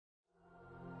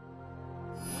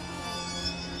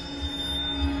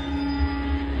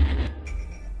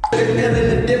Feeling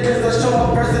the difference, I show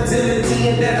my versatility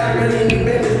and that I really need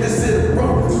business. This is a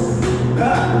rope.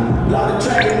 Lot of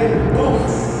tracking in the boom.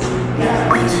 Now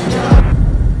I beat you down.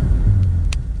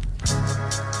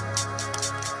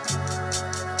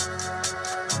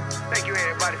 Thank you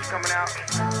everybody for coming out.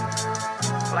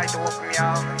 I'd like to welcome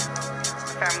y'all.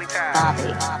 Family time.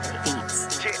 Bobby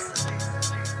Beats.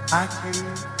 I can't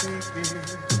take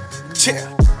it.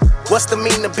 Chill. What's the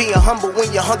mean to being humble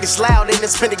when your hunger's loud and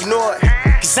it's been ignored?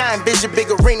 Cause I envision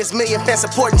big arenas, million fans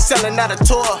supporting, selling out a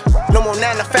tour. No more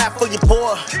 9 to 5 for your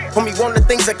boy. Homie, want the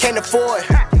things I can't afford.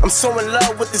 I'm so in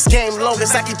love with this game, long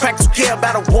as I keep practice, care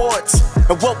about awards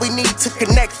and what we need to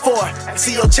connect for. I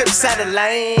see your chips out of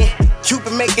lane. You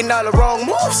been making all the wrong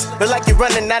moves, look like you're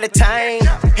running out of time.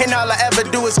 And all I ever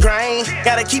do is grind.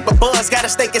 Gotta keep a buzz, gotta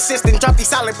stay consistent. Drop these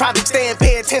solid projects, stay and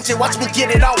pay attention. Watch me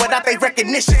get it all without they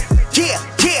recognition.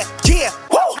 Yeah,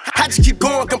 woo! I just keep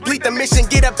going, complete the mission.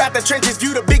 Get up out the trenches,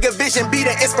 view the bigger vision. Be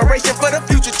the inspiration for the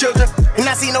future children. And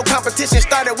I see no competition,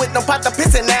 started with no pot to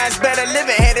piss. And now it's better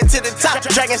living, headed to the top.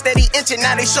 Dragon steady inching,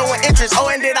 now they showing interest.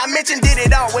 Oh, and did I mention, did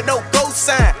it all with no ghost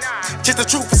sign. Just the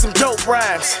truth for some dope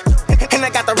rhymes. And I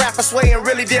got the rapper sway and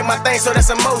really did my thing, so that's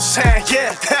a motion,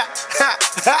 yeah.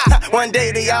 One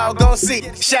day they all gon' see.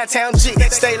 Chi-Town G,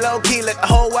 stay low key, let the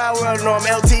whole wide world know I'm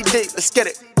LTD. Let's get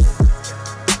it.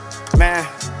 Man,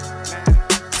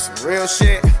 some real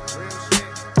shit.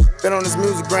 Been on this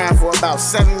music grind for about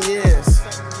 7 years.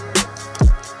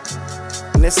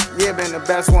 And this year been the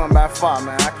best one by far,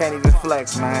 man. I can't even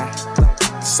flex, man.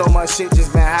 So much shit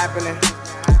just been happening.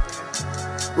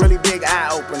 Really big eye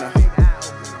opener.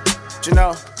 You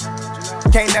know,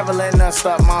 can't never let nothing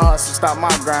stop my hustle, stop my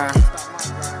grind.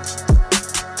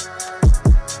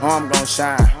 Oh, I'm gonna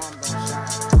shine.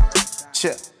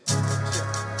 Chill.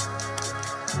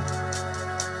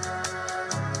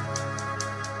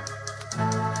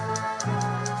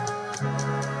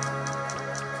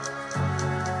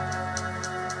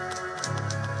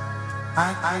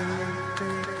 I can't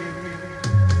take it.